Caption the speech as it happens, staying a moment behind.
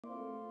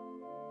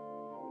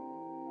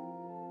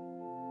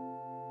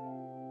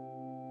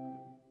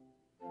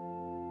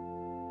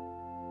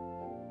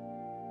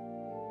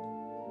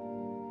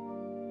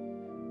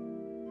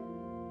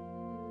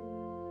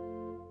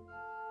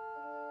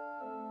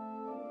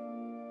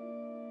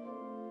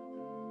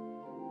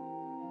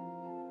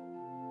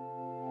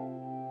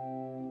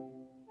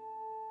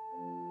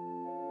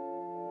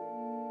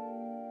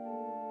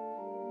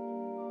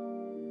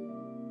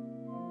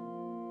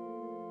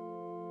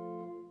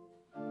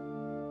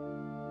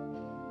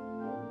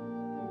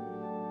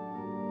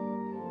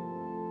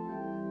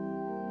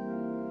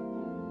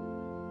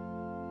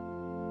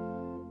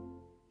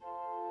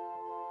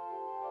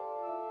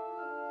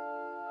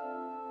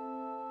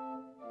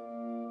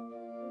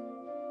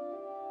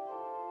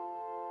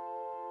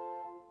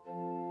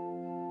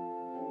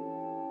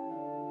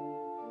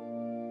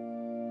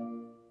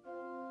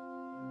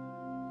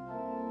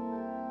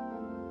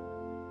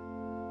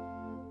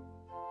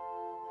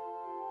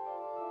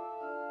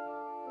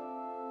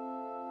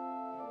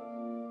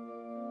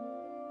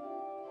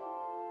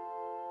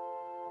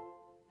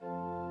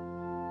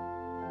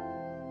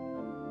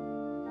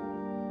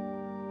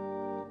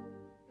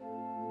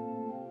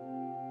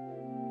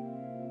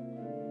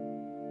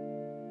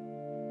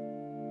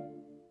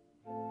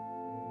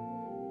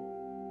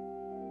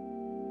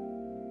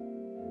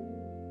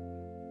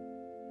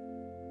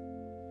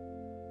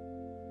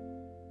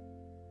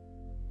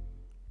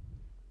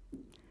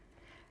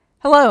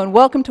Hello and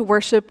welcome to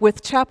worship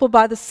with Chapel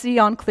by the Sea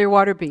on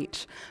Clearwater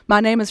Beach. My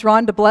name is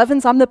Rhonda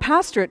Blevins. I'm the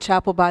pastor at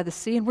Chapel by the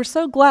Sea, and we're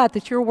so glad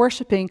that you're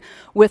worshiping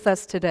with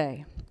us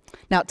today.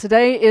 Now,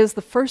 today is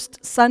the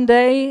first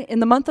Sunday in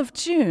the month of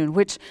June,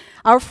 which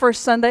our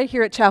first Sunday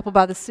here at Chapel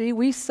by the Sea,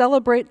 we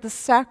celebrate the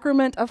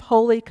sacrament of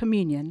Holy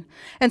Communion.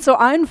 And so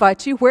I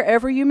invite you,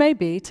 wherever you may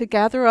be, to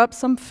gather up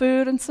some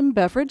food and some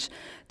beverage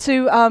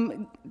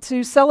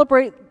to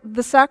celebrate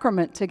the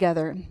sacrament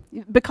together.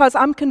 Because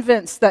I'm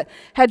convinced that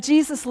had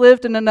Jesus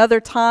lived in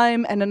another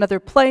time and another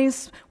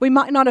place, we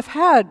might not have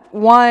had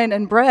wine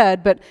and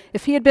bread, but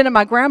if he had been at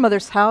my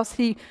grandmother's house,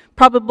 he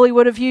probably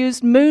would have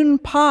used moon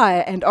pie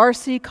and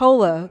RC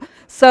cola.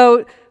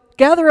 So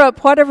gather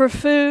up whatever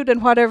food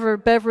and whatever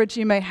beverage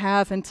you may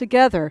have, and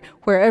together,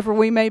 wherever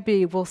we may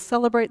be, we'll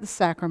celebrate the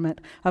sacrament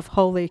of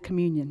Holy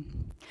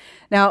Communion.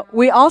 Now,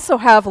 we also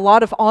have a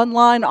lot of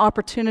online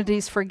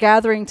opportunities for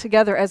gathering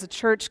together as a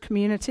church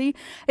community.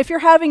 If you're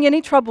having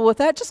any trouble with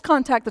that, just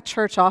contact the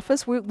church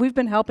office. We've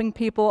been helping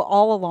people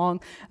all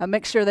along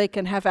make sure they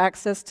can have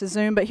access to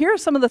Zoom. But here are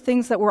some of the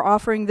things that we're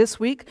offering this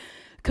week.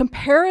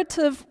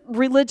 Comparative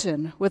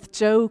Religion with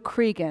Joe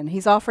Cregan.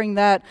 He's offering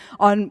that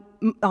on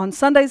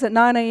Sundays at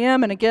 9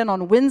 a.m. and again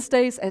on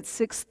Wednesdays at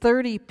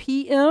 6:30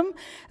 p.m.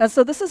 And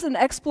so this is an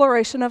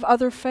exploration of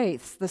other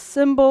faiths, the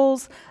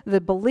symbols, the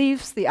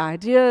beliefs, the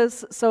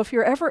ideas. So if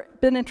you're ever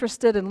been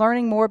interested in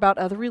learning more about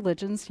other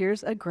religions,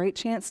 here's a great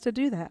chance to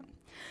do that.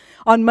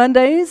 On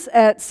Mondays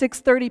at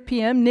 6:30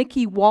 p.m.,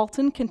 Nikki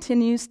Walton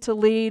continues to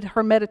lead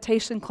her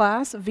meditation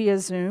class via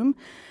Zoom.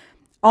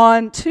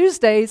 On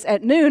Tuesdays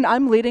at noon,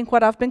 I'm leading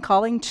what I've been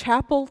calling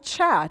Chapel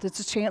Chat.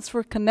 It's a chance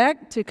to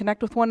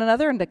connect with one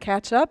another and to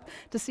catch up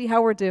to see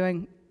how we're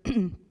doing.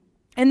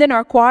 And then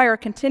our choir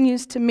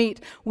continues to meet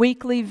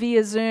weekly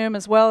via Zoom,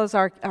 as well as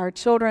our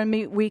children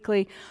meet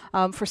weekly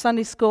for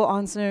Sunday school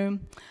on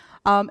Zoom.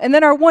 And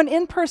then our one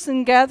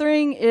in-person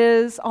gathering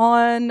is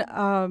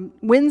on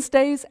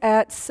Wednesdays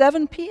at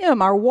 7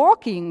 p.m. Our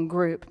walking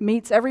group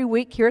meets every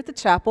week here at the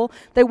chapel.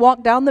 They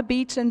walk down the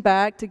beach and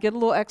back to get a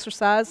little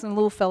exercise and a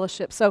little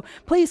fellowship. So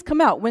please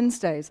come out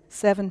Wednesdays,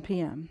 7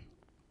 p.m.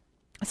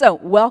 So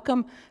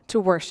welcome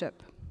to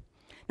worship.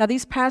 Now,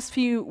 these past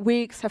few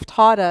weeks have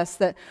taught us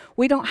that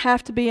we don't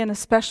have to be in a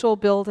special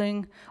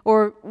building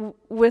or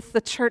with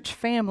the church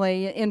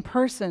family in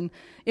person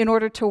in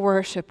order to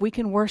worship. We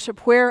can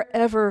worship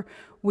wherever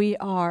we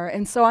are.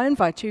 And so I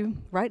invite you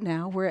right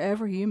now,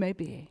 wherever you may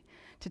be,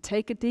 to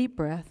take a deep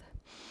breath,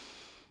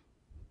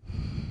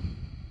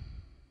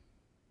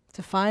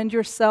 to find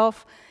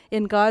yourself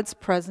in God's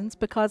presence,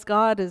 because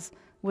God is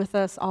with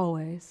us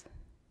always.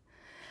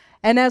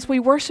 And as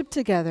we worship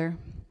together,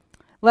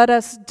 let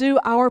us do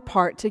our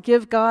part to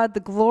give God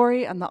the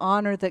glory and the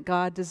honor that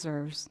God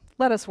deserves.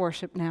 Let us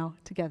worship now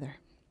together.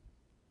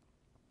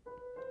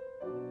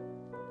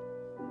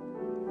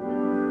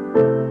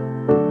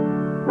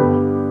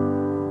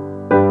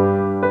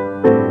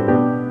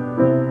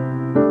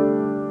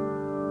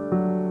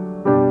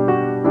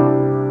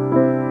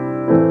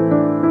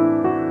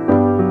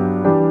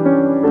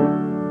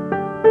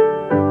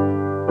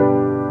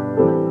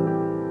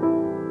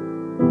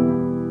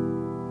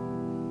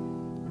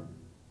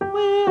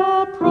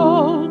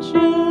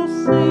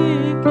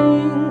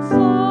 Seeking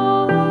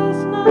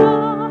solace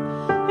now,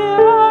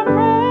 hear our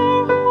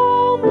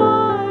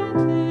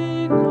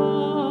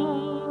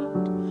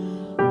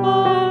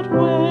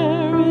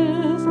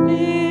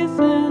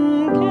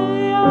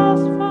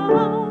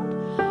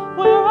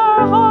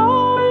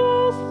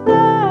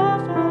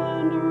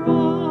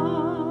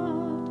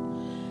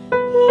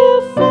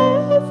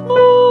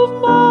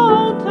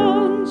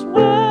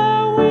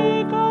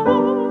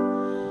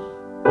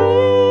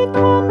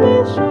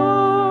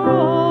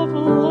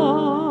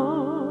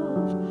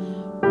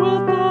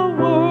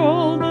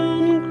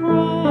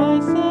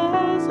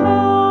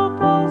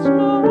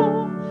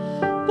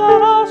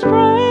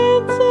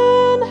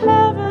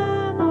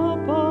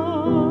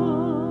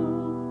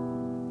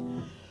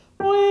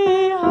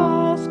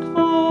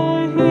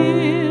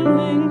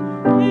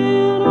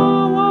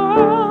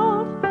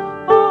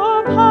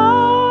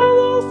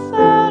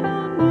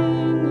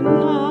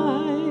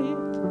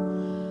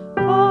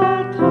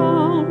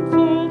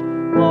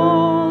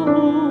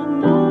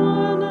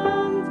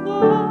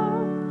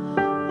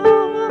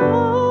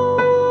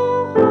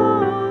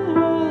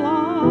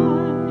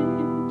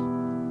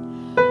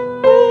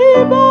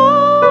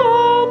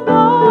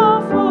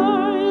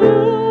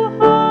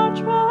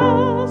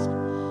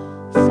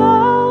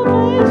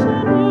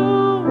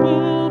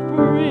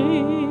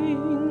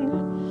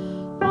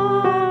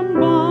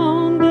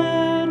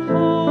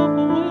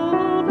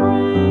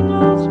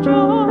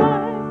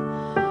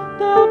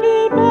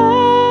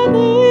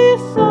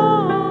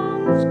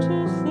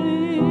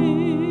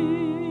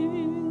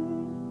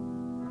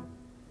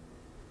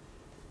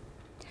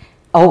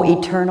O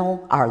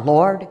eternal, our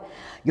Lord,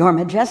 your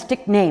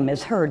majestic name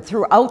is heard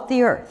throughout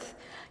the earth.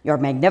 Your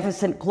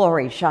magnificent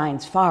glory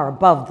shines far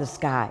above the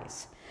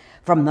skies.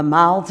 From the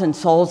mouths and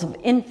souls of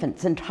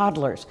infants and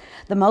toddlers,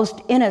 the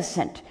most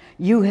innocent,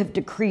 you have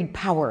decreed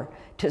power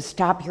to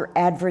stop your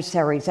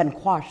adversaries and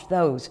quash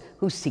those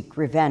who seek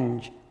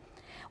revenge.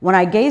 When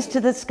I gaze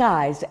to the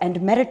skies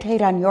and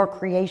meditate on your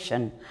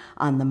creation,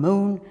 on the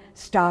moon,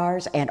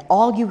 stars, and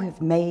all you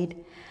have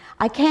made,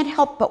 I can't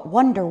help but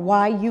wonder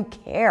why you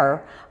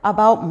care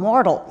about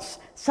mortals,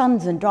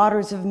 sons and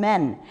daughters of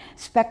men,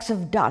 specks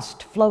of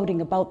dust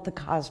floating about the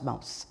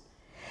cosmos.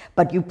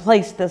 But you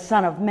placed the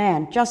Son of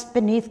Man just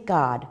beneath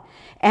God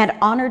and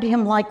honored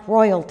him like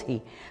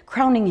royalty,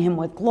 crowning him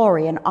with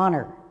glory and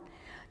honor.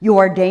 You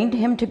ordained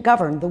him to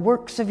govern the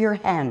works of your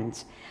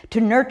hands, to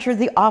nurture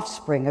the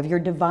offspring of your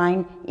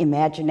divine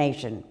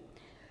imagination.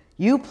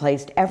 You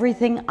placed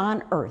everything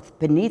on earth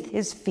beneath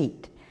his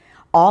feet,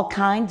 all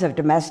kinds of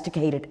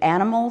domesticated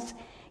animals,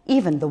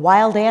 even the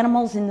wild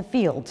animals in the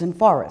fields and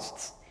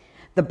forests,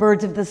 the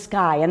birds of the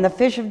sky and the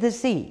fish of the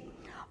sea,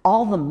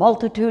 all the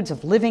multitudes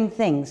of living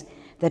things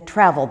that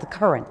travel the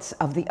currents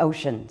of the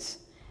oceans.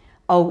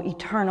 O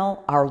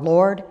eternal, our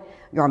Lord,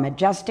 your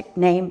majestic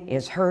name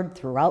is heard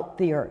throughout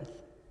the earth.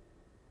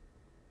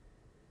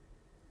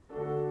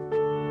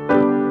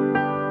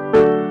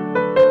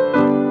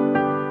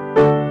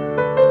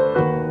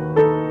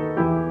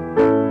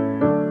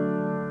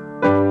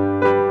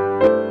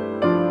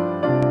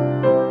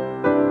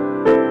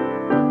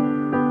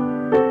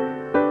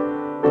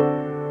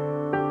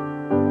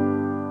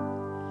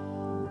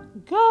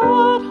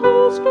 God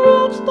who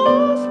stretched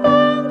the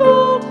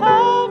spangled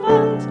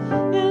heavens,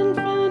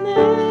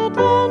 infinite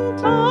in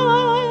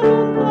time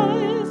and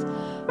place,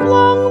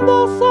 flung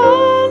the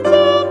suns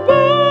in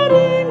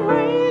burning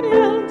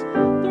radiance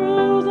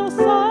through the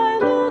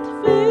silent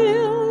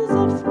fields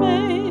of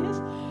space.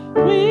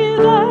 We,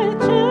 thy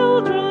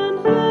children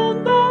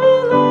in thy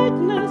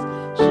likeness,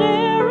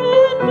 share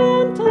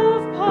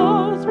inventive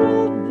powers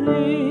with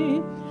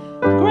thee.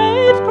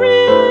 Great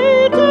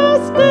Creator,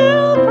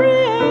 still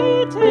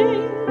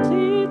creating,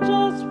 teach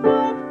us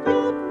what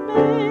it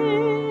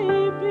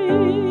may be.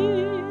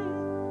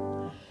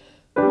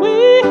 We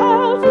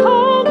have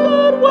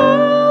conquered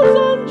worlds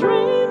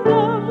undreamed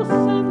of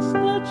since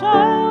the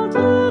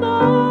childhood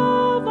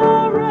of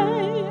our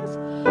race,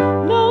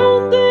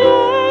 known the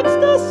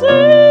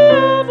ecstasy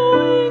of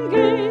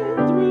winging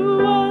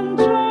through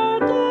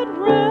uncharted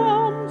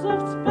realms of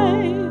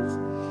space,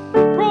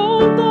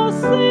 probed the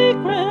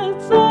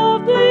secrets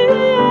of the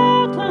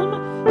atom,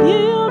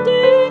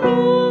 yielding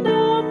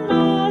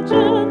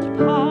unimagined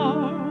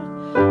power,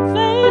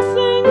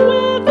 facing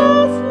with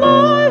us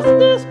life's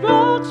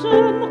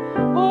destruction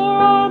or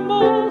our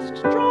most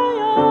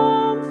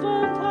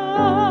triumphant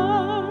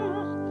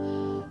hour.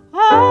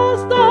 As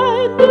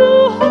thy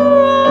new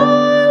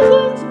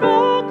horizons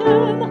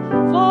beckon,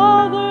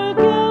 Father,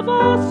 give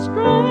us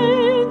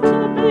strength to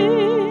be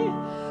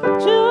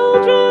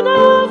children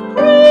of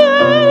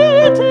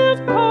creative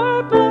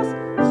purpose,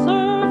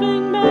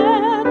 serving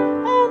man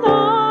and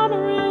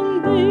honoring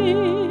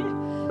thee,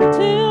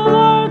 till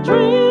our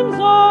dreams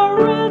are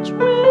rich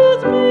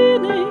with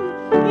meaning,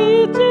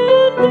 each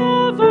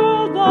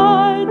endeavor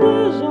thy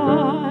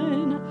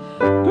design.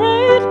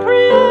 Great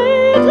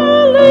Creator,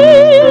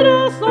 lead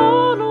us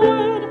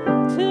onward,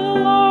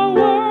 till our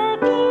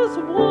work is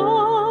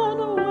one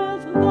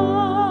with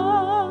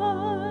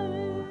thine.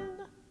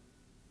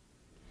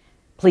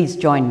 Please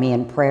join me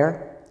in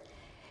prayer.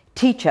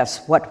 Teach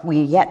us what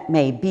we yet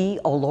may be,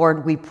 O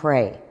Lord, we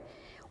pray.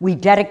 We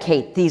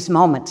dedicate these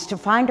moments to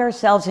find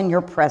ourselves in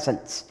your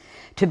presence,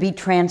 to be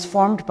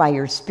transformed by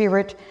your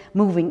Spirit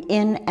moving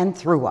in and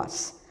through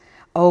us.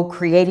 O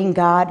creating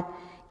God,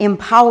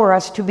 empower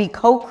us to be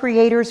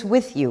co-creators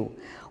with you,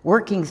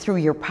 working through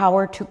your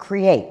power to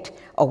create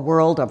a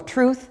world of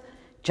truth,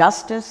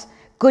 justice,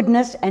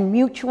 goodness, and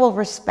mutual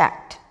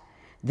respect.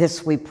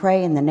 This we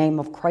pray in the name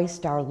of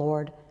Christ our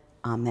Lord.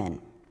 Amen.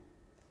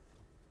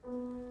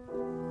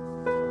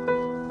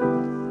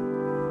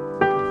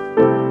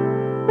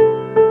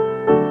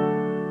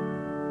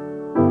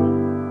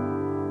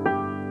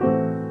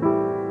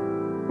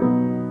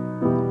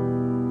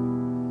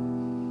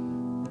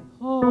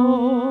 O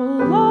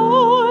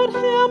Lord,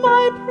 hear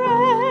my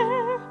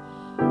prayer.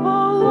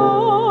 O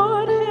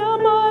Lord, hear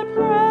my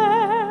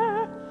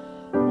prayer.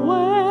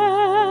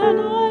 When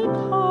I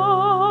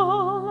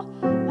call,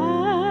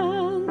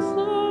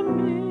 answer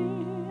me.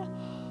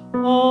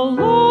 O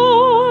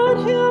Lord,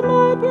 hear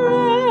my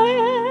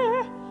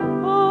prayer.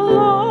 O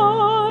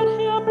Lord,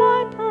 hear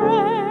my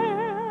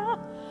prayer.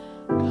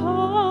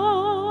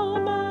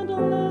 Come and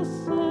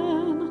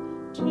listen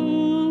to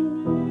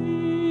me.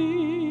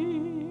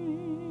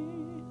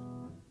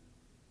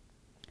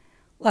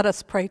 Let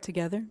us pray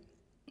together.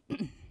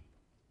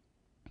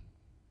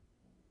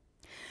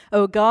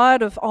 O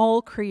God of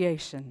all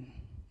creation,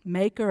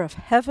 maker of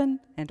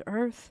heaven and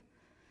earth,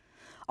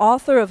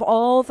 author of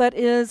all that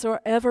is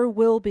or ever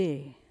will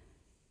be,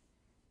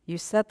 you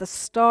set the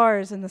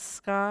stars in the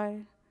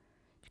sky,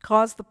 you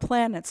Cause the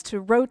planets to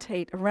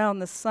rotate around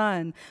the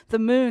sun, the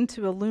moon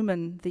to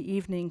illumine the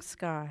evening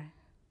sky.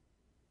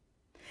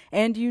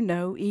 And you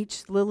know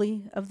each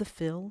lily of the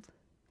field,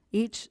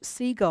 each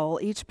seagull,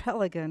 each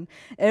pelican,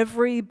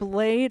 every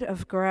blade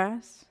of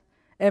grass,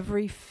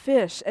 every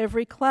fish,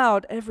 every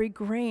cloud, every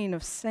grain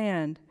of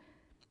sand.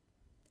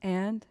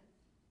 And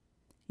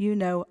you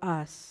know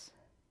us.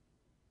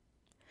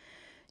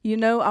 You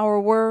know our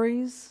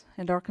worries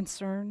and our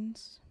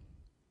concerns.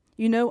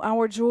 You know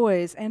our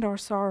joys and our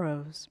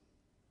sorrows.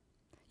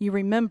 You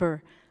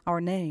remember our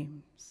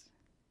names.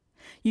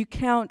 You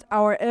count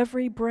our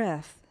every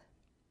breath,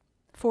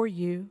 for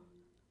you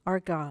are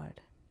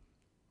God.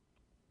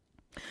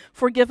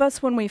 Forgive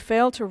us when we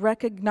fail to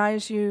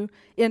recognize you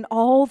in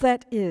all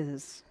that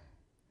is,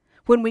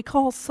 when we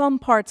call some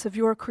parts of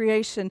your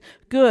creation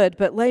good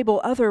but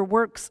label other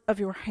works of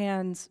your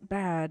hands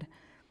bad,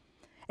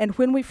 and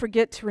when we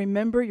forget to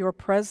remember your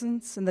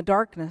presence in the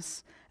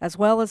darkness as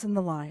well as in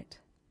the light.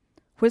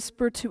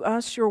 Whisper to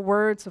us your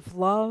words of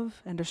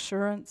love and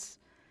assurance,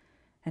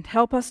 and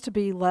help us to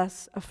be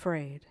less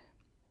afraid.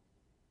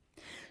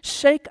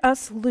 Shake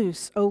us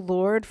loose, O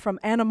Lord, from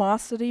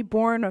animosity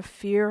born of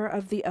fear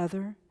of the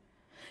other,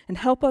 and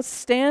help us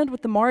stand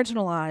with the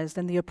marginalized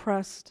and the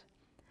oppressed.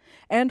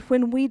 And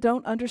when we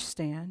don't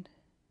understand,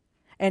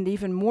 and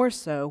even more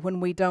so when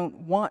we don't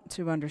want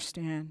to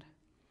understand,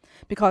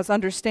 because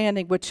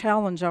understanding would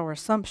challenge our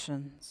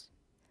assumptions,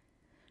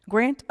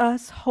 grant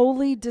us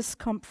holy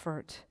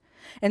discomfort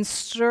and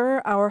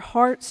stir our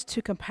hearts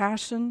to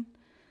compassion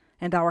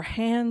and our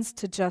hands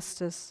to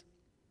justice.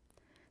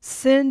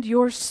 Send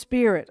your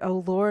Spirit,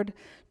 O Lord,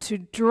 to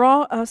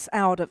draw us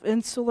out of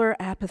insular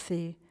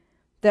apathy,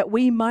 that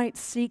we might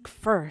seek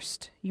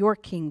first your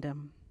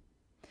kingdom.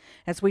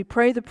 As we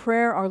pray the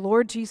prayer our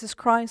Lord Jesus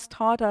Christ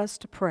taught us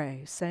to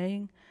pray,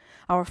 saying,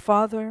 Our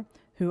Father,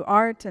 who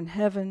art in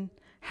heaven,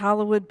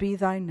 hallowed be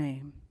thy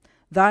name.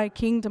 Thy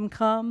kingdom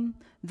come,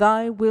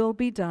 thy will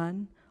be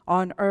done,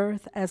 on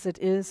earth as it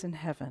is in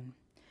heaven.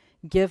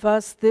 Give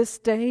us this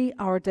day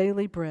our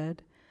daily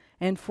bread,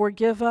 and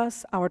forgive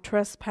us our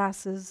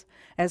trespasses,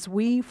 as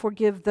we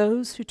forgive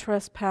those who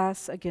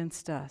trespass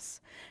against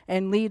us.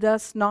 And lead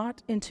us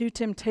not into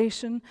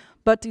temptation,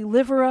 but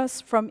deliver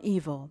us from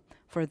evil.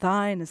 For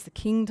thine is the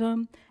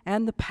kingdom,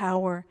 and the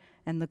power,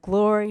 and the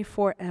glory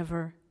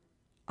forever.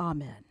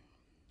 Amen.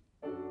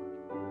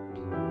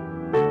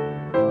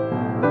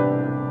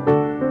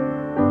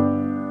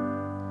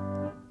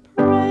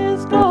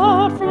 Praise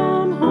God,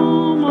 from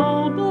whom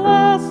all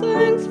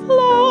blessings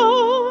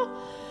flow.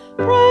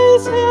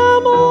 Praise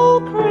him,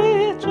 all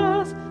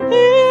creatures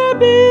here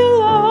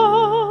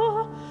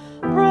below.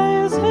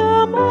 Praise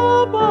him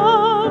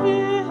above,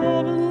 ye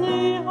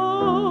heavenly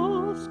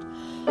host.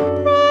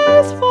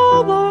 Praise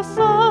Father,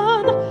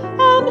 Son,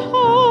 and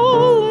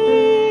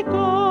Holy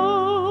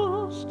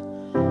Ghost.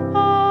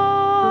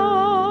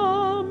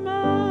 Amen.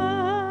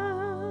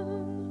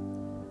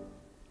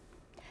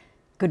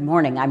 Good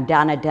morning. I'm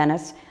Donna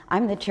Dennis.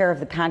 I'm the chair of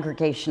the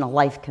Congregational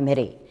Life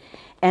Committee.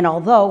 And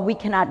although we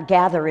cannot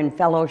gather in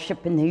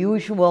fellowship in the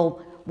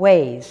usual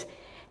ways,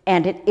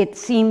 and it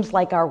seems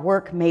like our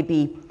work may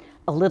be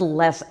a little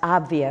less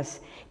obvious,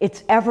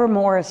 it's ever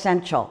more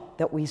essential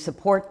that we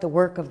support the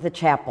work of the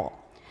chapel.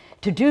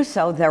 To do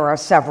so, there are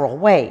several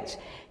ways.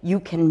 You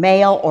can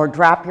mail or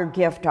drop your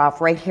gift off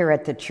right here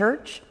at the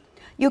church.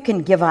 You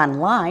can give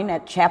online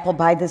at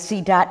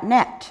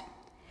chapelbythesea.net.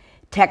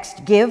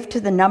 Text GIVE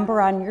to the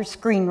number on your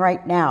screen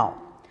right now.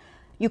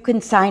 You can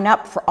sign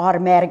up for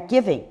automatic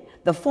giving.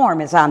 The form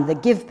is on the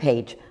Give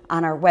page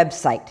on our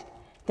website.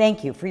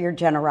 Thank you for your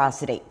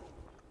generosity.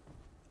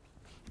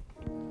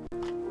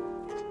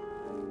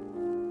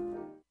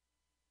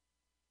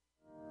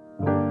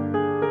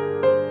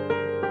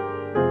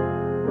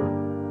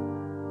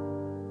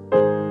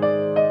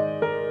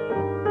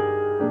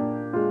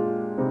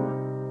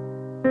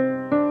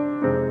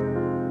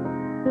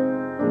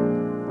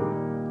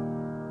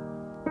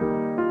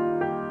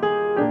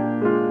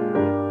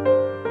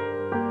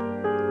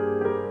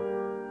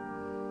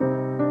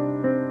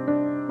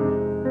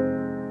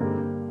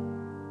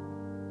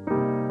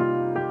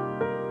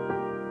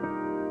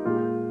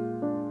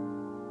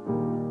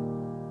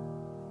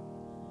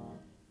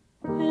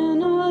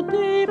 In a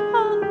deep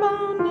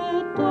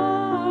unbounded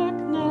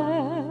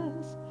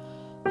darkness,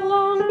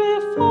 long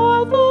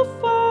before the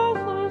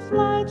Father's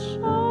light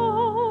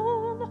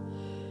shone,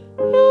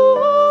 you,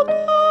 O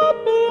God,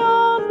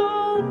 beyond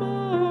all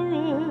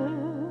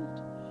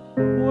merit,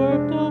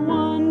 worked a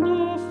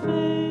wonder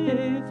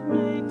faith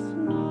makes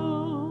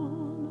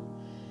known.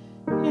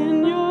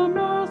 In your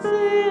mercy,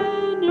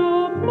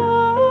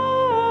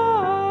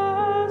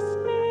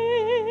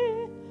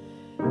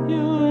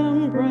 you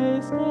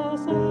embraced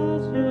us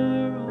as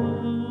your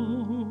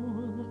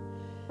own,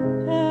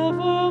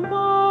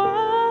 evermore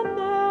and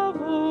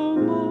evermore.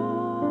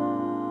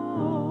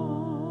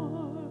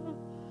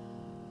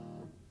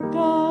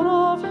 God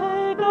of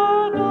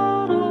Hagar,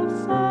 God of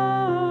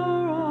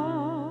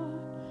Sarah,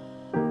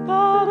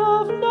 God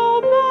of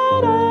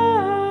nomad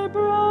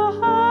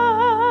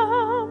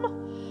Abraham,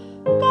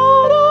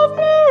 God of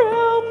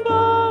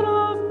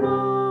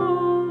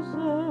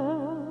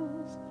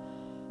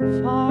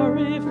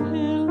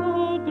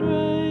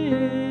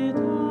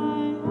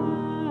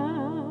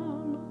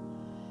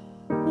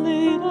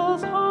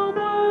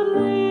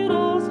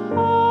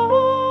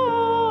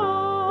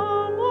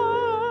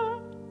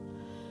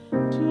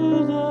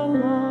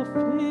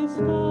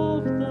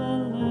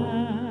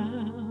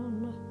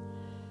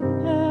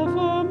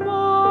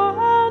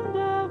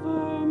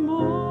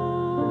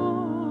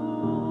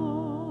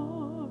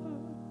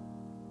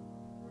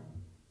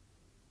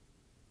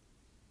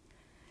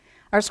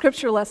Our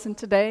scripture lesson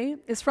today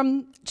is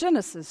from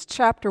Genesis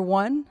chapter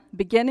 1,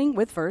 beginning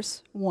with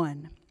verse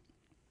 1.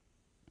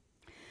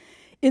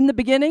 In the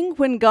beginning,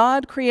 when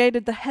God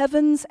created the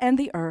heavens and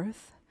the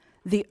earth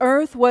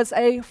was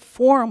a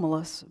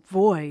formless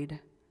void,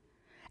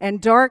 and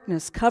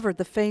darkness covered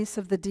the face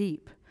of the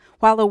deep,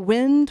 while a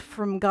wind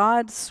from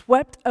God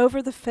swept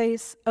over the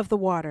face of the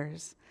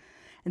waters.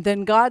 And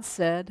then God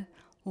said,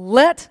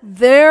 "Let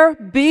there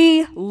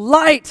be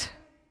light."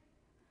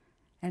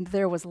 And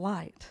there was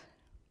light.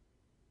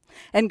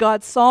 And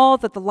God saw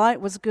that the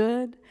light was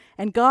good,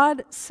 and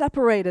God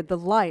separated the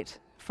light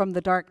from the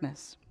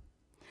darkness.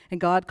 And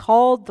God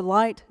called the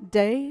light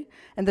day,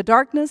 and the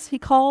darkness he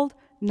called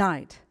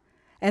night.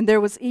 And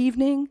there was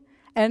evening,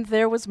 and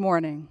there was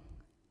morning,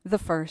 the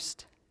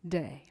first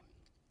day.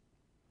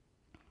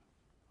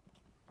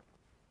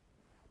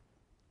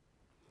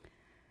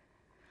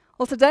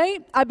 Well, today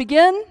I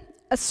begin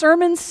a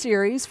sermon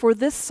series for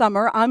this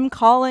summer I'm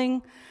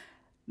calling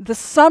The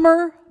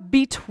Summer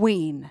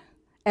Between,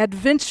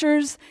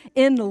 Adventures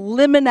in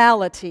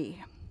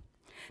Liminality.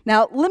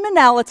 Now,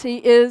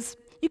 liminality is,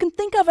 you can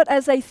think of it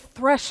as a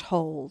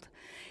threshold.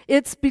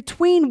 It's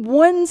between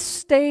one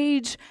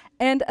stage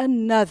and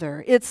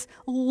another. It's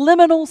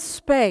liminal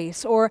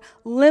space or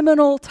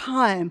liminal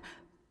time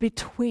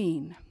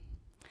between.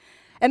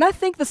 And I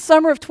think the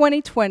summer of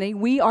 2020,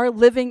 we are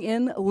living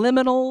in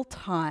liminal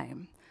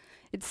time.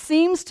 It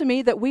seems to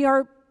me that we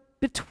are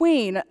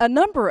between a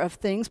number of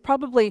things.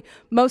 Probably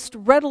most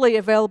readily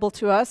available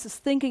to us is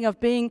thinking of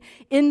being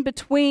in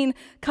between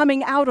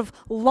coming out of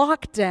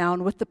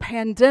lockdown with the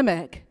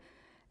pandemic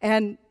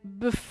and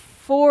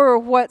before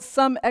what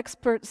some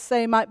experts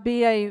say might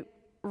be a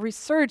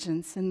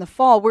resurgence in the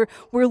fall.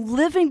 We're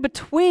living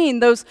between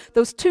those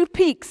two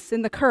peaks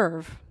in the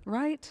curve,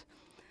 right?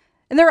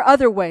 And there are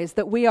other ways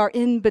that we are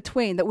in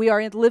between, that we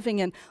are living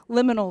in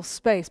liminal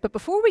space. But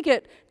before we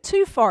get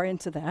too far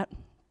into that,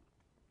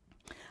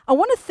 I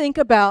want to think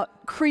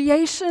about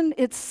creation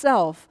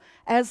itself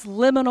as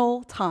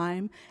liminal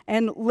time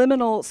and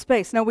liminal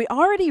space. Now, we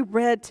already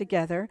read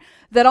together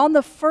that on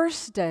the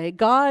first day,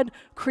 God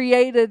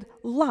created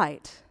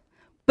light.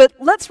 But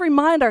let's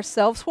remind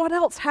ourselves what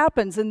else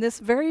happens in this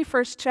very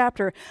first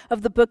chapter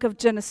of the book of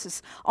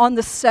Genesis. On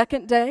the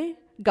second day,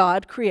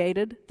 God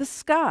created the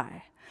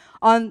sky.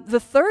 On the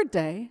third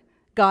day,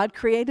 God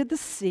created the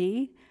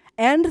sea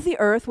and the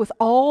earth with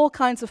all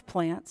kinds of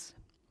plants.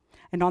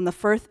 And on the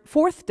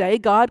fourth day,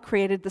 God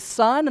created the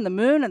sun and the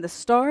moon and the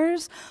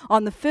stars.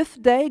 On the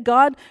fifth day,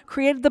 God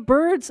created the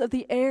birds of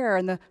the air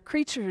and the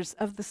creatures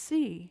of the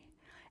sea.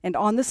 And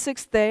on the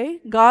sixth day,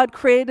 God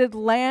created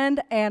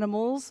land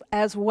animals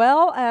as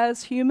well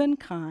as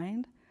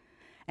humankind.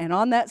 And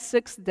on that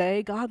sixth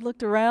day, God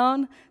looked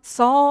around,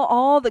 saw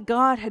all that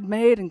God had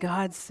made, and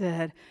God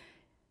said,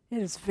 "It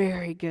is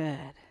very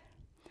good."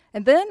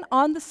 And then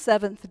on the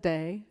seventh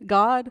day,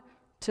 God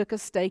took a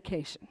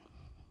staycation.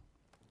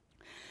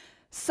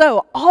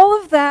 So all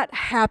of that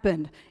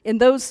happened in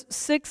those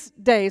 6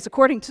 days,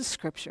 according to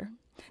Scripture.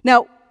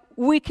 Now,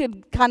 we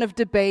could kind of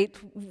debate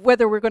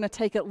whether we're going to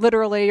take it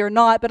literally or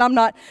not, but I'm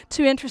not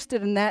too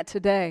interested in that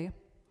today.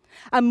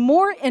 I'm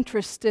more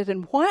interested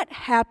in what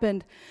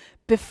happened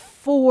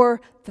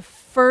before the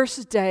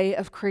first day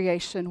of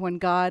creation when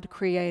God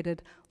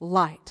created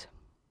light.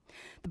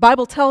 The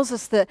Bible tells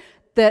us that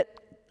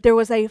there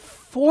was a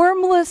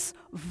formless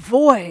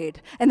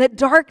void and that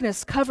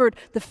darkness covered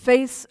the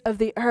face of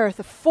the earth.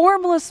 A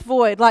formless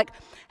void, like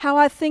how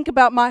I think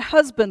about my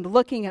husband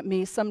looking at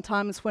me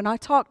sometimes when I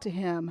talk to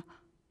him.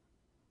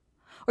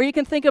 Or you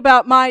can think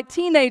about my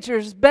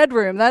teenager's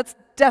bedroom. That's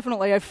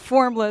definitely a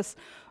formless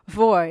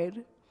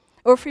void.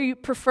 Or if you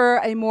prefer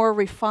a more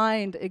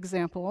refined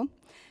example,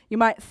 you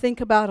might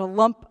think about a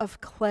lump of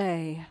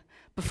clay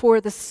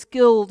before the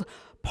skilled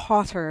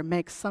potter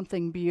makes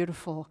something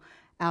beautiful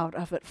out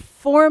of it.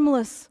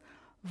 Formless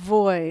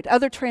void.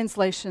 Other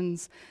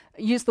translations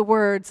use the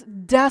words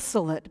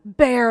desolate,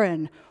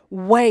 barren,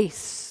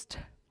 waste.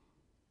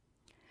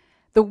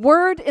 The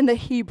word in the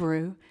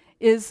Hebrew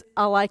is,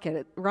 I like it,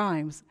 it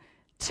rhymes,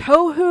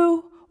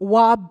 tohu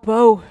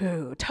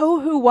wabohu.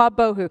 Tohu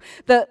wabohu.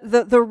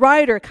 The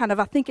writer kind of,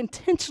 I think,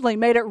 intentionally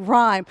made it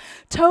rhyme.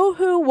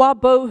 Tohu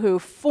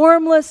wabohu,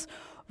 formless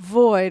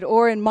void,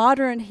 or in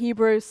modern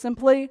Hebrew,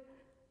 simply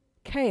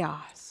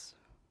chaos.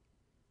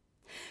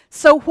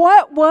 So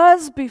what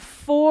was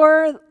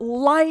before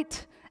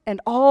light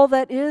and all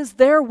that is?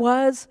 There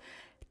was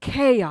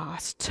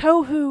chaos.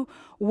 Tohu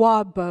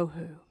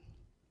wabohu.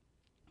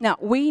 Now,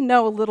 we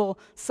know a little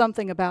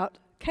something about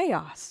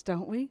chaos,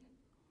 don't we?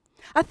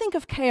 I think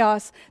of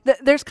chaos,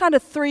 there's kind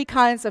of 3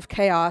 kinds of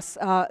chaos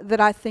that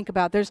I think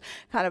about. There's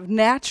kind of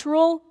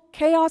natural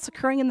chaos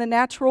occurring in the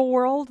natural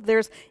world.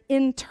 There's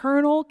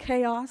internal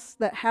chaos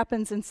that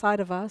happens inside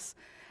of us.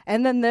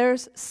 And then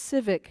there's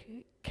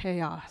civic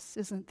chaos,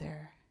 isn't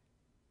there?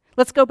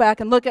 Let's go back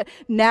and look at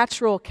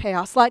natural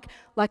chaos, like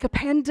a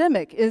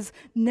pandemic is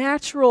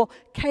natural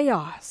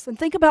chaos. And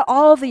think about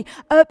all the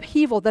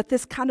upheaval that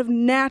this kind of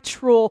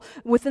natural,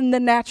 within the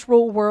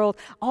natural world,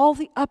 all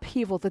the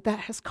upheaval that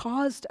has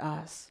caused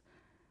us.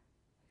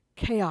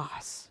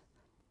 chaos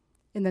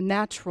in the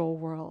natural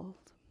world.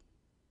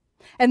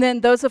 And then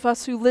those of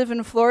us who live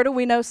in Florida,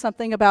 we know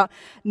something about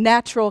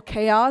natural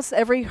chaos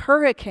every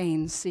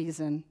hurricane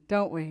season,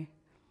 don't we?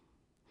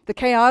 The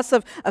chaos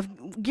of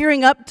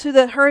gearing up to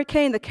the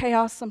hurricane, the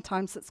chaos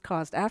sometimes that's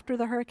caused after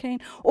the hurricane.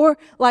 Or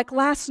like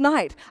last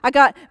night,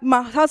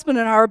 my husband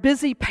and I are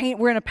busy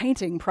we're in a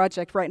painting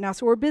project right now,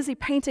 so we're busy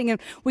painting,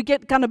 and we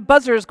get kind of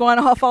buzzers going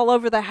off all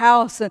over the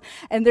house,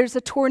 and there's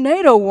a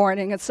tornado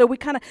warning, and so we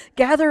kind of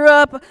gather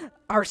up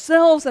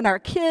ourselves and our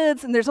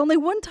kids, and there's only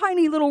one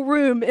tiny little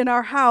room in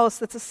our house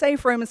that's a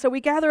safe room, and so we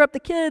gather up the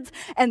kids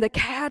and the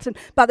cat, and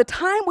by the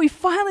time we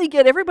finally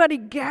get everybody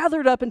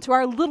gathered up into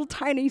our little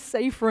tiny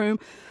safe room,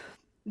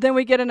 then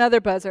we get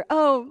another buzzer.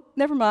 Oh,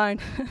 never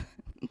mind.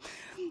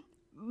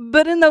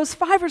 But in those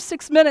 5 or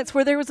 6 minutes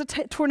where there was a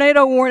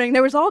tornado warning,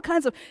 there was all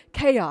kinds of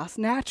chaos,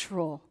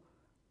 natural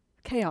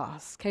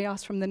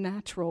chaos from the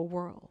natural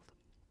world.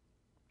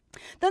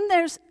 Then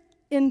there's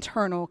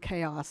internal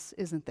chaos,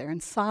 isn't there,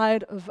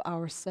 inside of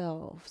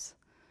ourselves.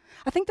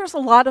 I think there's a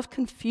lot of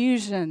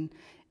confusion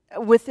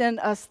within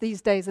us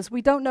these days as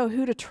we don't know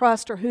who to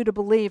trust or who to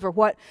believe or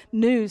what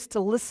news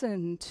to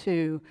listen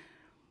to.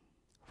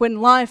 When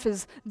life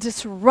is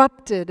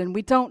disrupted and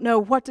we don't know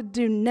what to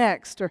do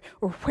next or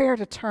where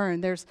to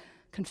turn, there's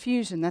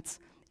confusion. That's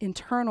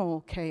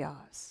internal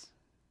chaos.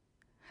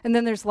 And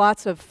then there's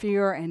lots of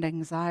fear and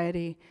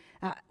anxiety.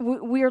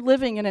 We are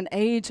living in an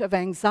age of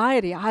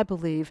anxiety, I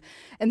believe.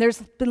 And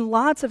there's been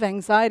lots of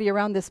anxiety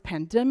around this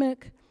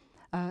pandemic.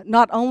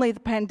 Not only the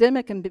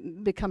pandemic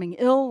and becoming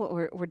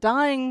ill or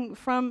dying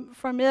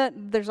from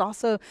it, there's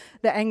also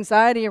the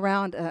anxiety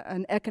around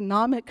an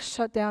economic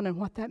shutdown and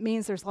what that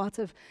means. There's lots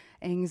of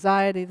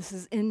anxiety. This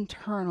is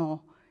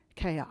internal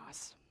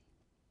chaos.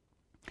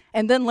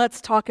 And then let's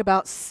talk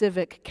about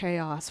civic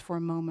chaos for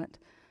a moment.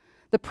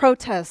 The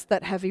protests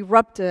that have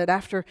erupted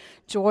after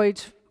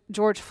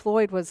George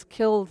Floyd was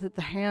killed at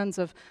the hands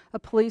of a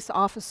police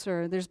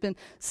officer. There's been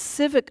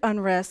civic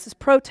unrest. As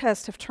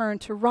protests have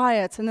turned to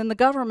riots, and then the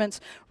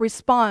government's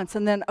response,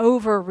 and then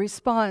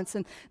over-response.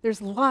 And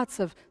there's lots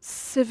of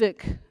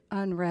civic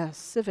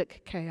unrest,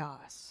 civic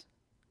chaos.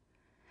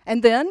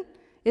 And then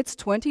it's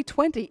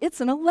 2020. It's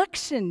an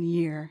election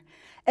year.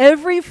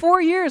 Every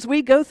 4 years,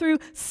 we go through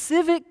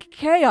civic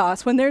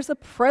chaos when there's a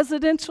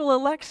presidential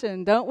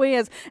election, don't we?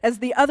 As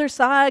the other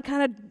side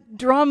kind of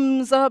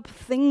drums up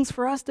things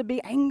for us to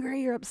be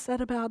angry or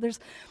upset about, there's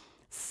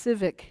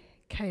civic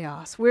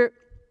chaos. We're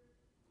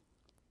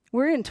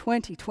in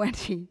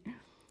 2020,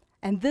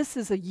 and this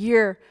is a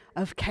year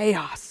of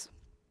chaos.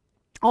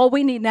 All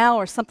we need now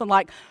are something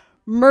like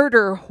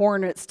murder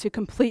hornets to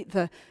complete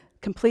the.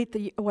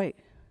 Wait,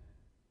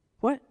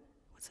 what?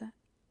 What's that?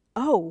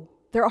 Oh.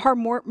 There are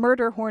more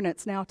murder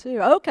hornets now,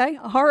 too. Okay,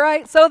 all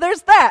right. So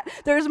there's that.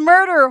 There's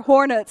murder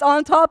hornets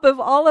on top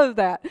of all of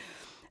that.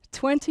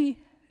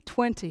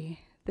 2020,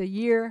 the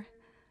year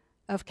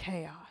of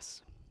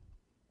chaos.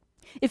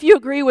 If you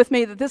agree with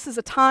me that this is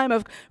a time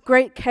of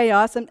great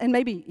chaos, and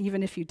maybe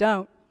even if you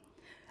don't,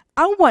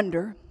 I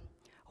wonder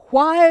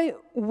why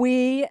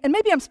we, and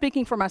maybe I'm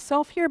speaking for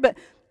myself here, but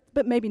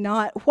maybe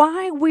not,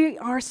 why we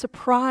are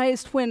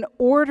surprised when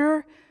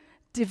order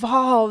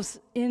devolves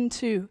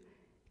into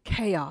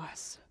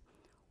chaos.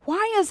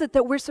 Why is it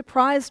that we're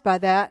surprised by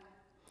that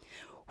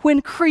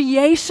when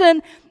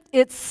creation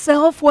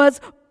itself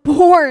was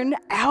born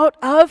out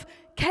of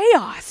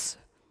chaos?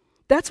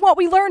 That's what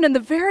we learn in the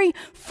very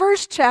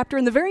first chapter,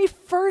 in the very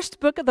first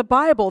book of the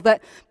Bible,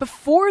 that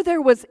before there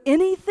was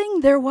anything,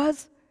 there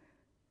was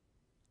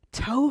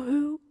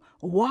tohu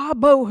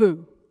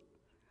wabohu,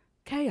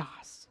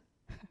 chaos.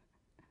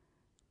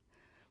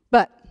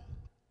 But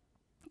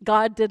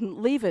God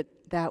didn't leave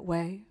it that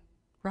way,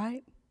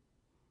 right?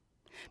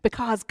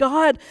 Because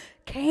God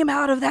came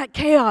out of that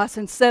chaos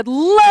and said,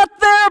 "Let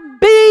there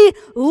be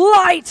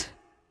light."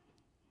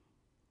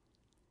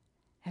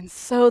 And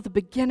so the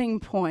beginning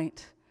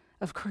point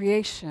of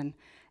creation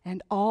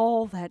and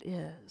all that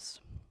is.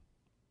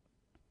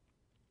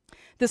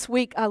 This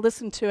week I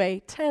listened to a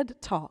TED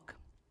Talk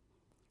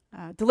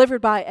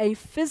delivered by a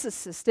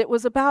physicist. It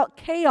was about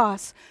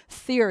chaos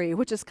theory,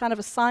 which is kind of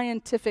a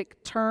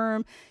scientific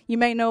term. You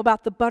may know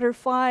about the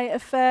butterfly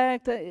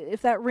effect,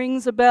 if that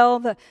rings a bell,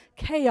 the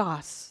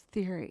chaos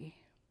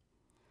theory.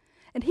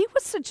 And he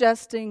was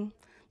suggesting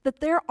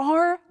that there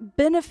are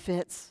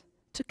benefits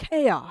to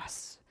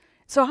chaos.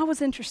 So I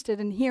was interested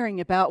in hearing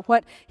about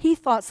what he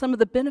thought some of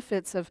the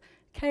benefits of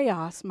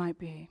chaos might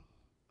be.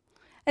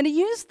 And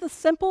he used the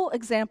simple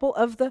example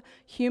of the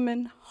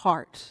human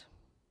heart.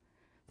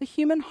 The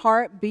human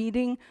heart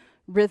beating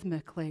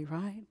rhythmically,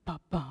 right? Bum,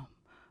 bum,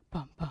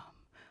 bum, bum,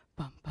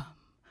 bum, bum,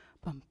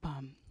 bum,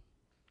 bum.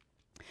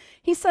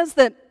 He says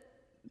that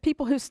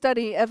people who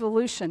study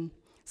evolution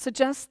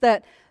suggest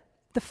that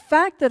the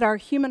fact that our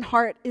human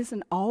heart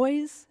isn't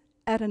always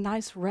at a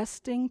nice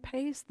resting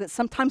pace, that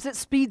sometimes it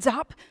speeds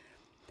up,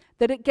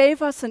 that it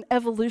gave us an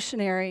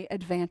evolutionary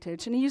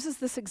advantage. And he uses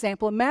this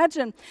example.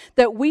 Imagine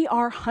that we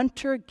are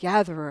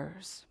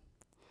hunter-gatherers,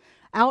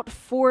 out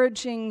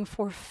foraging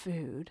for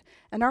food,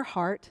 and our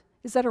heart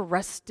is at a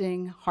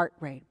resting heart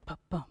rate. Bum,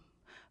 bum,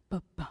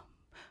 bum, bum,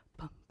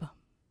 bum, bum.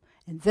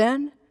 And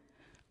then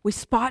we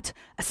spot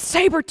a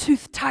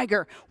saber-toothed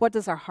tiger. What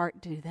does our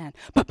heart do then?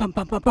 Bum, bum,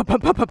 bum, bum, bum, bum,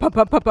 bum, bum,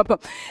 bum, bum, bum.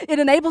 It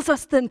enables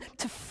us then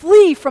to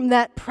flee from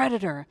that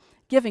predator,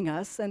 giving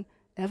us an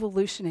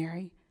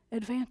evolutionary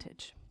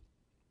advantage.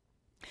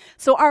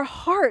 So our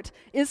heart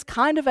is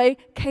kind of a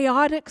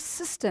chaotic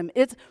system.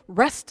 It's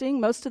resting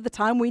most of the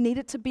time. We need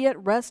it to be at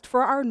rest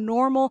for our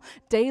normal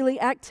daily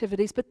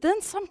activities. But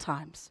then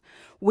sometimes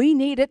we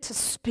need it to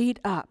speed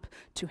up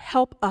to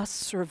help us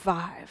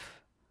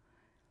survive.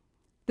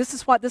 This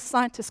is what this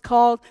scientist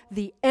called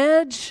the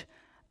edge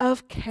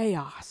of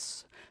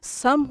chaos.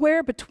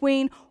 Somewhere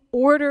between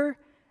order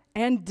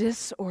and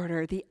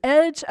disorder. The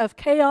edge of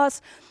chaos.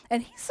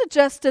 And he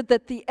suggested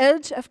that the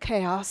edge of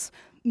chaos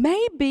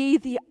may be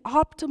the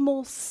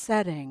optimal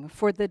setting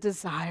for the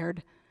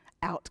desired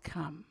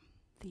outcome,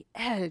 the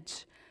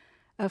edge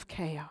of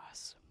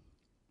chaos.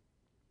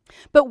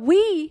 But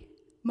we,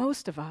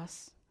 most of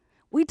us,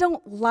 we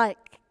don't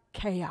like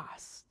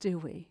chaos, do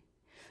we?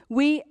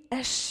 We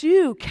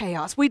eschew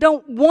chaos. We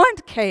don't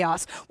want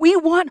chaos. We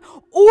want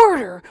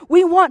order.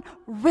 We want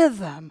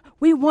rhythm.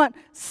 We want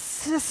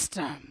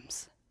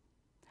systems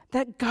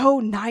that go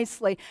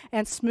nicely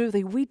and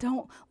smoothly. We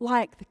don't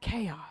like the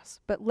chaos.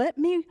 But let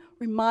me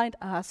remind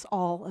us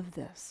all of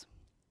this.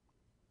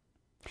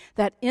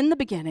 That in the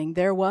beginning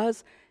there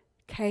was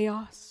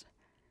chaos.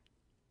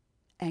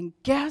 And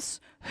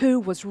guess who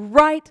was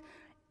right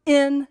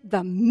in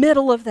the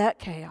middle of that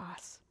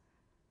chaos?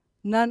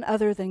 None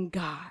other than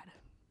God.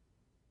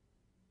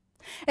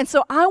 And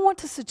so I want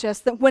to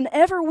suggest that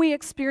whenever we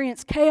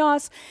experience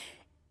chaos,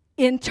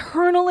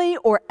 internally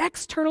or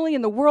externally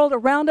in the world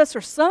around us,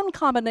 or some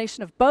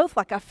combination of both,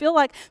 like I feel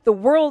like the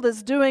world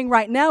is doing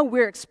right now,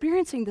 we're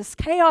experiencing this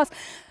chaos,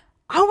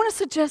 I want to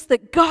suggest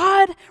that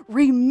God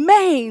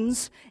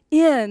remains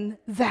in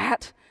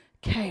that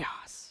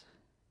chaos.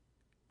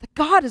 That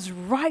God is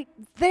right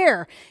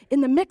there in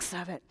the mix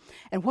of it.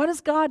 And what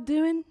is God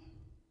doing?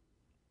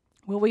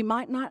 Well, we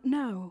might not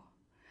know,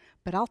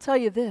 but I'll tell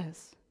you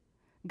this.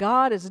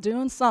 God is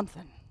doing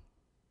something.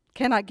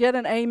 Can I get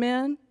an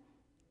amen?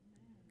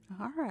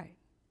 All right,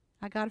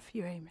 I got a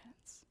few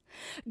amens.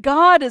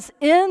 God is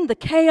in the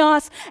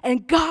chaos,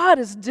 and God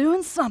is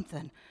doing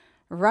something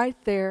right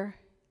there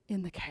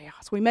in the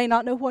chaos. We may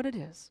not know what it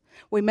is.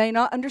 We may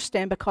not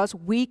understand because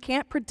we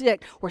can't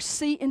predict or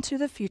see into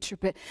the future,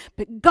 but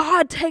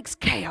God takes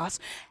chaos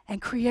and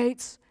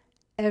creates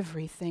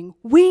everything.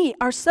 We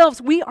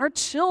ourselves, we are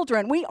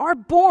children. We are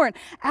born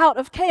out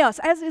of chaos,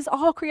 as is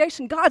all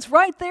creation. God's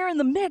right there in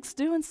the mix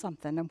doing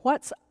something. And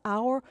what's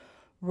our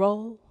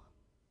role?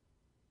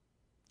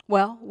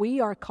 Well,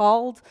 we are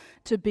called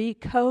to be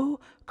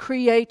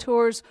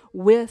co-creators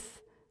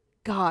with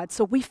God.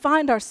 So we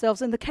find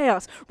ourselves in the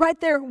chaos, right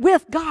there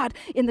with God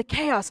in the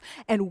chaos,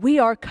 and we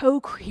are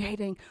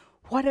co-creating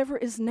whatever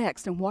is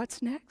next. And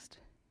what's next?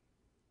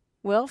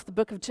 Well, if the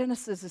book of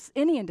Genesis is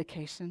any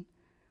indication,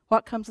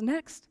 what comes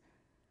next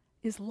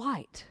is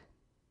light.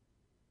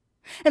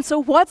 And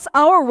so what's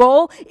our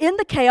role in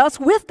the chaos,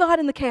 with God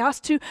in the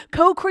chaos, to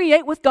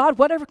co-create with God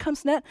whatever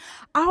comes next?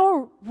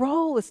 Our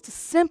role is to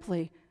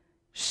simply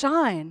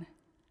shine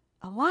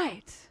a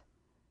light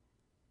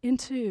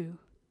into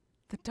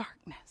the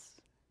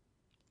darkness.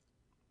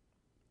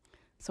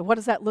 So what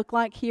does that look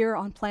like here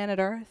on planet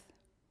Earth?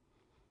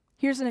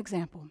 Here's an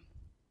example.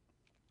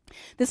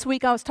 This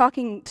week I was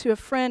talking to a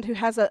friend who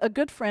has a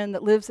good friend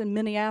that lives in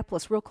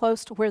Minneapolis, real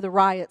close to where the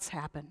riots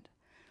happened.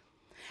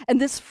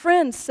 And this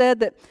friend said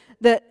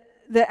that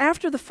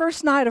after the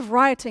first night of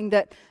rioting,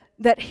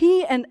 that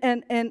he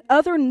and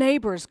other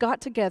neighbors got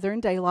together in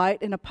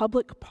daylight in a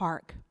public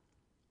park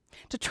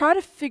to try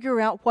to figure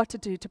out what to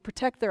do to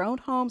protect their own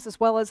homes as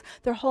well as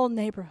their whole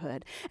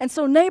neighborhood. And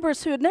so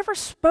neighbors who had never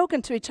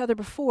spoken to each other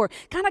before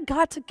kind of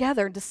got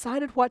together and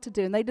decided what to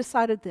do. And they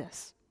decided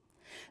this,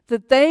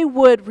 that they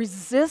would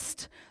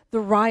resist the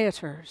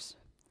rioters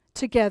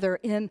together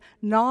in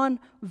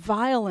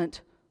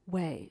non-violent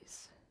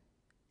ways.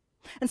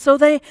 And so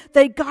they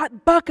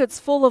got buckets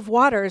full of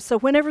water. So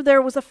whenever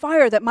there was a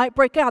fire that might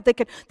break out, they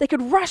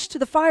could rush to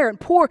the fire and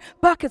pour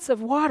buckets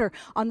of water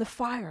on the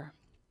fire.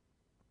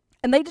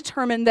 And they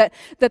determined that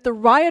the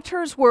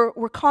rioters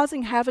were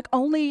causing havoc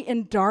only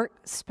in dark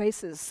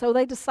spaces. So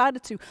they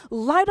decided to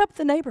light up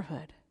the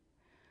neighborhood.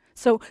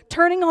 So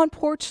turning on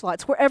porch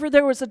lights, wherever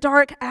there was a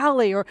dark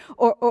alley or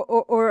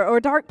a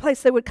dark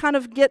place, they would kind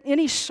of get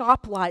any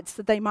shop lights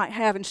that they might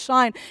have and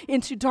shine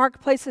into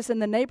dark places in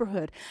the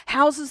neighborhood.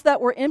 Houses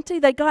that were empty,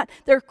 they got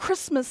their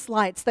Christmas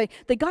lights.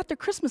 They got their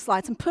Christmas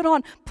lights and put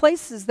on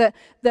places that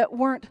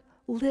weren't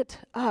lit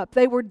up.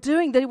 They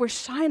were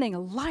shining a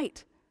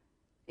light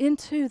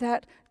into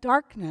that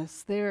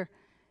darkness there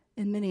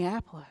in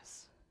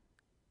Minneapolis.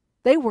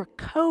 They were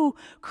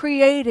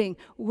co-creating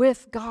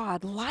with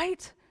God,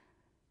 light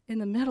in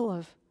the middle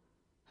of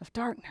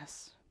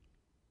darkness.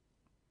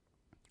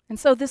 And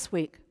so this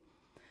week,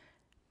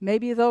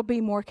 maybe there'll be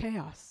more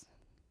chaos.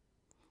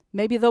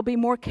 Maybe there'll be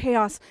more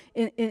chaos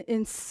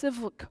in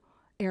civic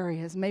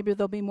areas. Maybe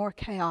there'll be more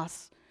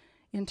chaos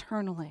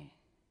internally.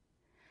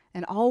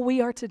 And all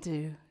we are to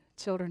do,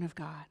 children of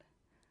God,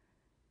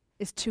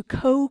 is to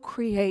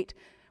co-create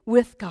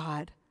with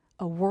God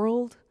a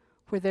world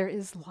where there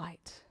is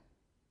light.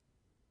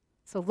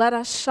 So let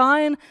us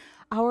shine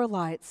our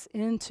lights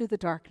into the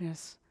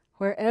darkness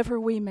wherever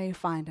we may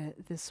find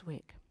it this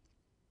week.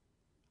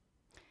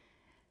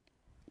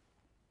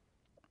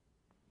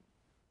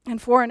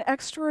 And for an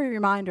extra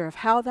reminder of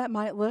how that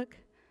might look,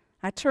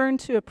 I turn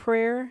to a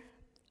prayer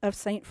of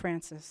St.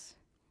 Francis.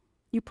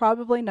 You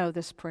probably know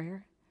this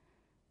prayer.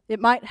 It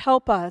might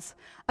help us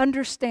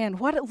understand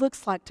what it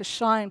looks like to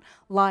shine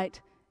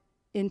light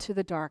into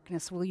the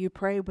darkness. Will you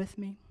pray with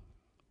me?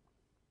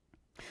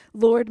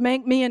 Lord,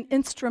 make me an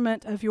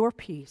instrument of your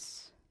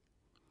peace.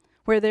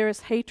 Where there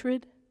is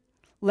hatred,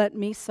 let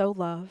me sow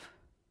love.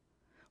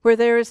 Where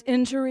there is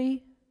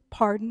injury,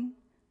 pardon.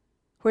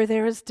 Where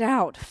there is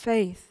doubt,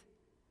 faith.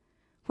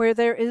 Where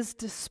there is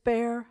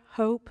despair,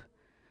 hope.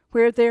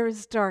 Where there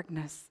is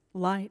darkness,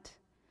 light.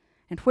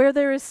 And where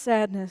there is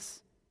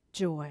sadness,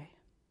 joy.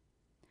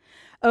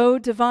 O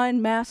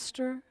divine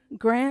Master,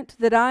 grant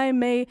that I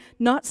may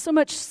not so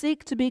much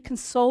seek to be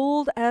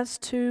consoled as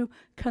to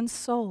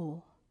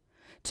console,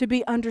 to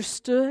be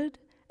understood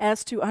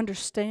as to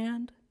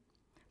understand,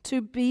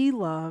 to be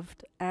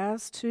loved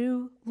as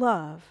to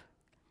love.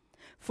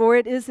 For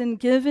it is in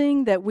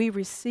giving that we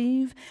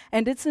receive,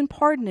 and it's in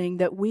pardoning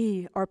that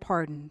we are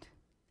pardoned,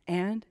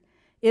 and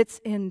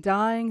it's in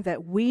dying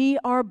that we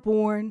are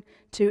born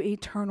to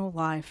eternal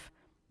life.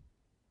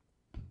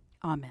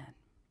 Amen.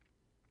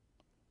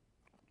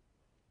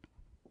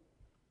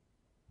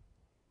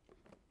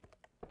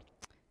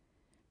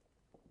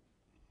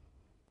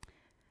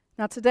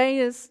 Now today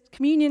is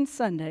Communion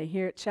Sunday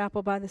here at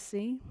Chapel by the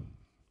Sea,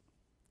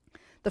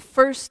 the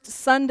first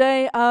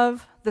Sunday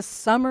of the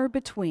summer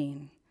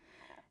between.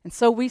 And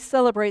so we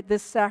celebrate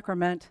this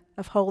sacrament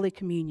of Holy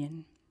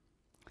Communion.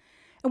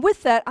 And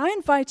with that, I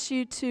invite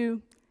you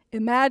to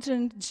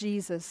imagine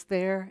Jesus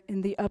there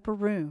in the upper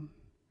room,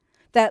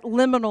 that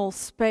liminal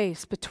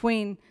space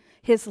between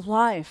his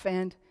life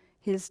and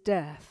his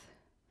death.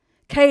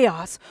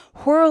 Chaos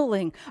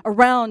whirling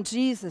around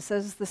Jesus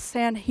as the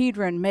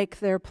Sanhedrin make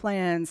their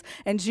plans,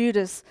 and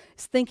Judas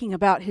is thinking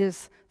about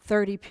his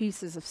 30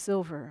 pieces of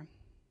silver.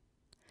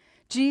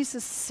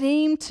 Jesus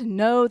seemed to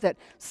know that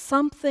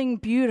something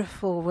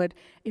beautiful would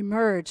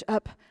emerge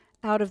up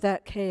out of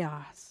that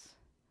chaos.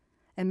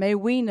 And may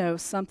we know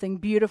something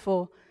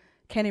beautiful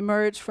can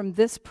emerge from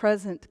this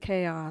present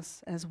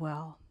chaos as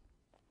well.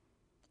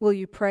 Will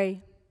you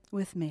pray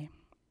with me?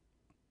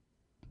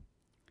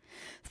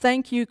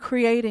 Thank you,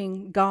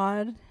 creating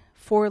God,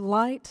 for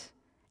light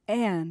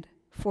and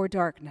for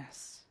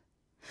darkness,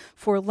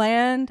 for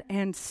land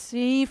and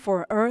sea,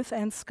 for earth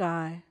and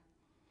sky,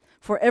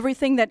 for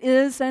everything that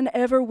is and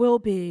ever will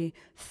be.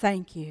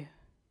 Thank you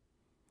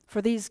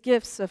for these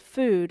gifts of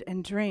food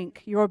and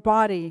drink, your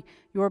body,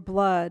 your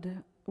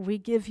blood. We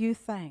give you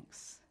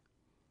thanks.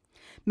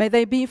 May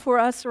they be for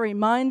us a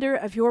reminder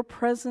of your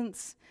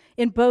presence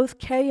in both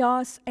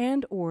chaos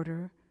and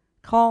order,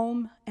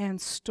 calm and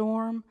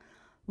storm,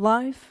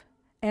 life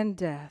and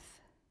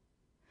death.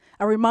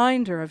 A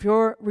reminder of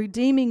your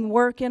redeeming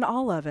work in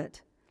all of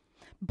it.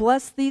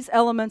 Bless these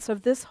elements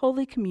of this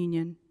Holy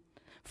Communion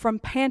from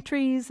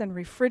pantries and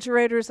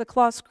refrigerators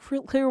across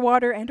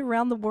Clearwater and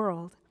around the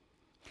world.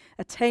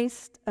 A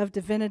taste of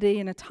divinity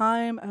in a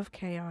time of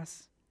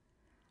chaos.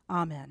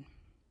 Amen.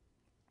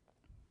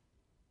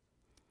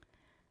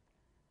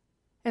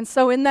 And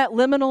so in that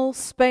liminal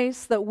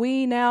space that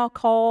we now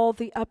call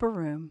the upper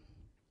room,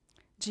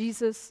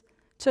 Jesus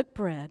took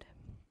bread.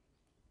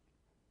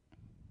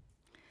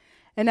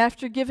 And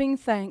after giving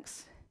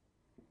thanks,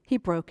 he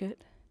broke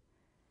it,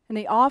 and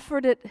he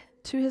offered it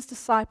to his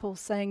disciples,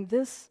 saying,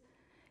 "This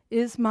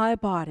is my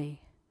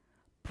body,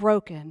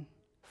 broken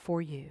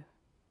for you."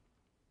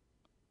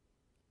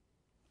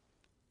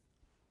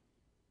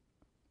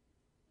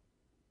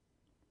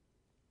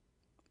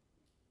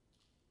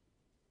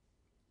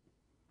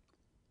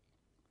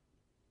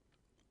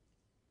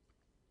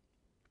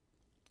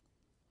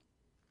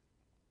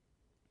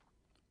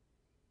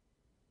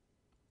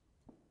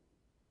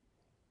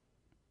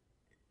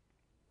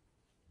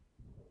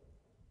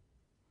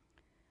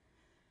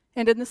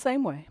 And in the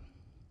same way,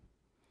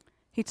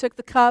 he took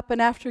the cup,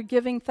 and after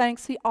giving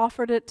thanks, he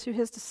offered it to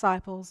his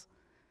disciples,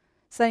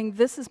 saying,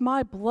 "This is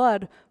my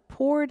blood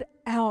poured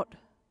out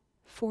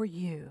for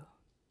you.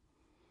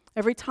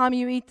 Every time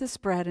you eat this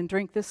bread and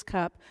drink this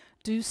cup,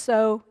 do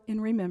so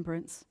in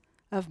remembrance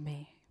of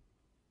me."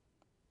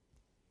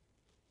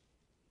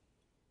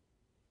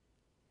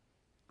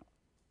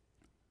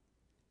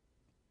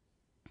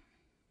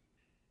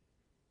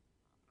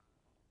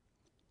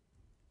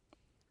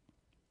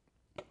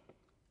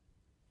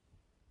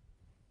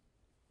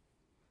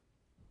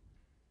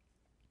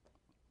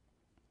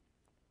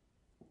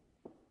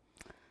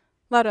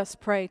 Let us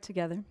pray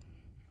together.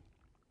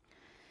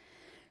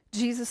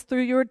 Jesus,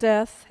 through your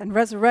death and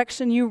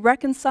resurrection, you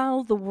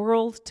reconciled the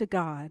world to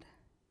God.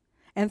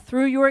 And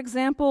through your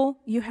example,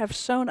 you have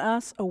shown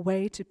us a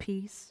way to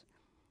peace.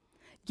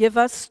 Give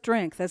us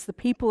strength as the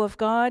people of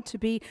God to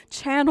be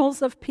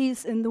channels of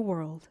peace in the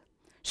world,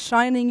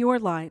 shining your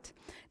light,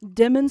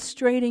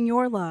 demonstrating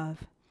your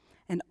love,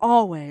 and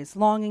always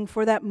longing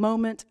for that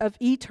moment of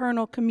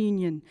eternal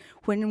communion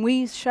when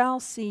we shall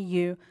see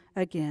you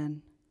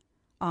again.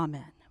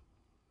 Amen.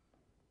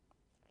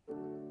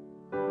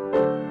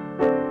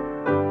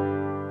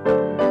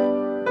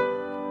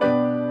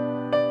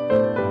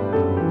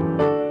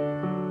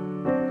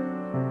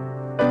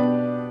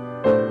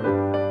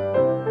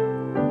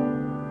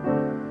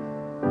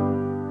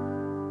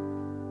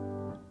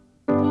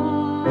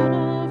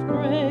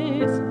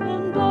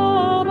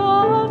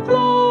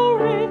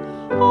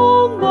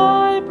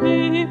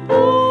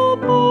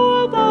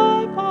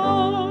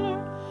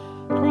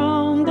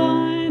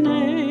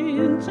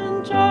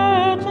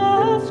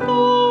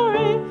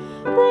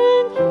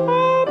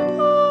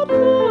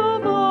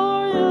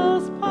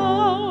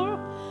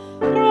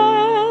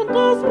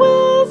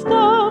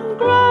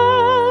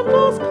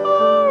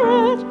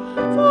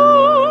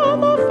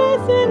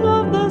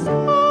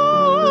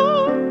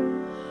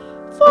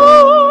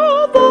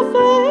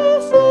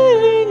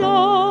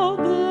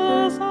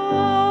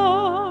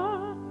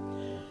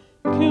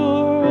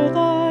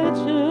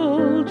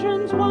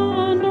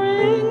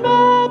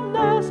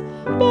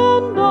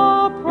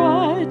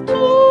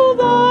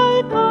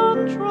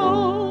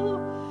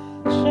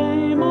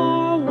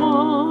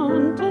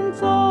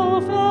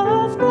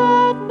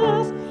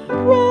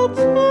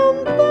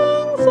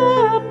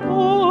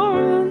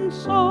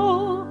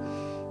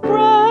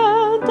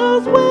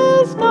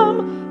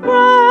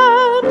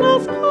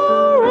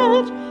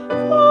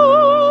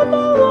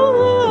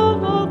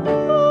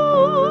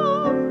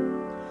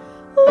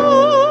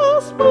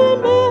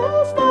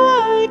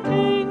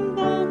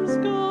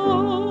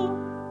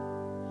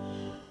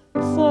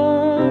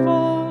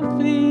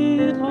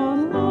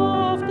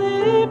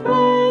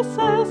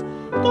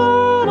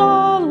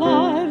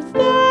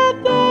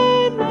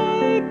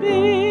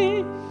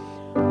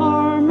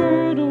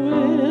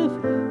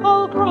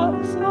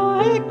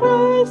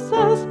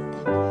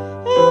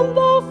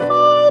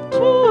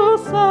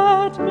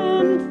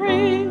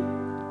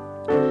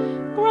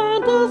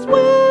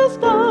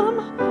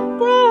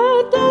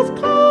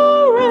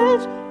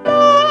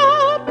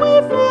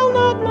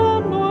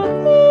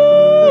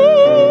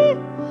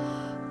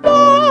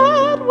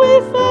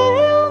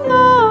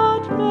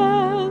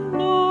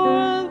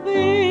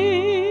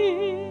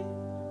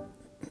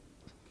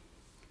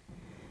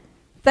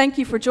 Thank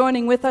you for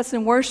joining with us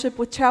in worship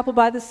with Chapel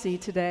by the Sea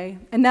today.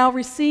 And now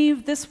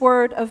receive this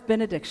word of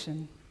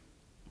benediction.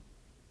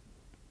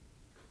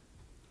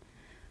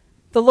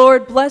 The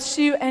Lord bless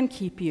you and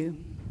keep you.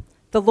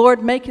 The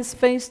Lord make his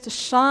face to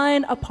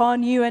shine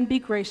upon you and be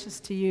gracious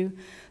to you.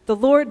 The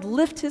Lord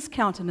lift his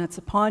countenance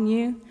upon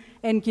you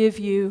and give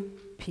you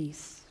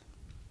peace.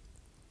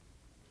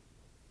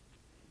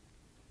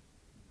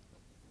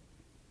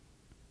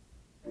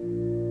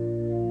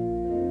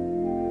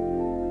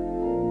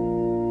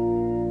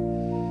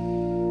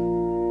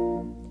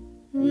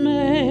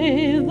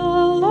 May the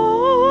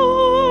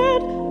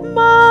Lord,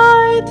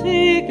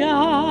 mighty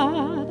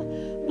God,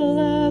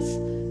 bless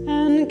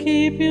and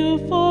keep you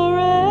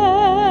forever.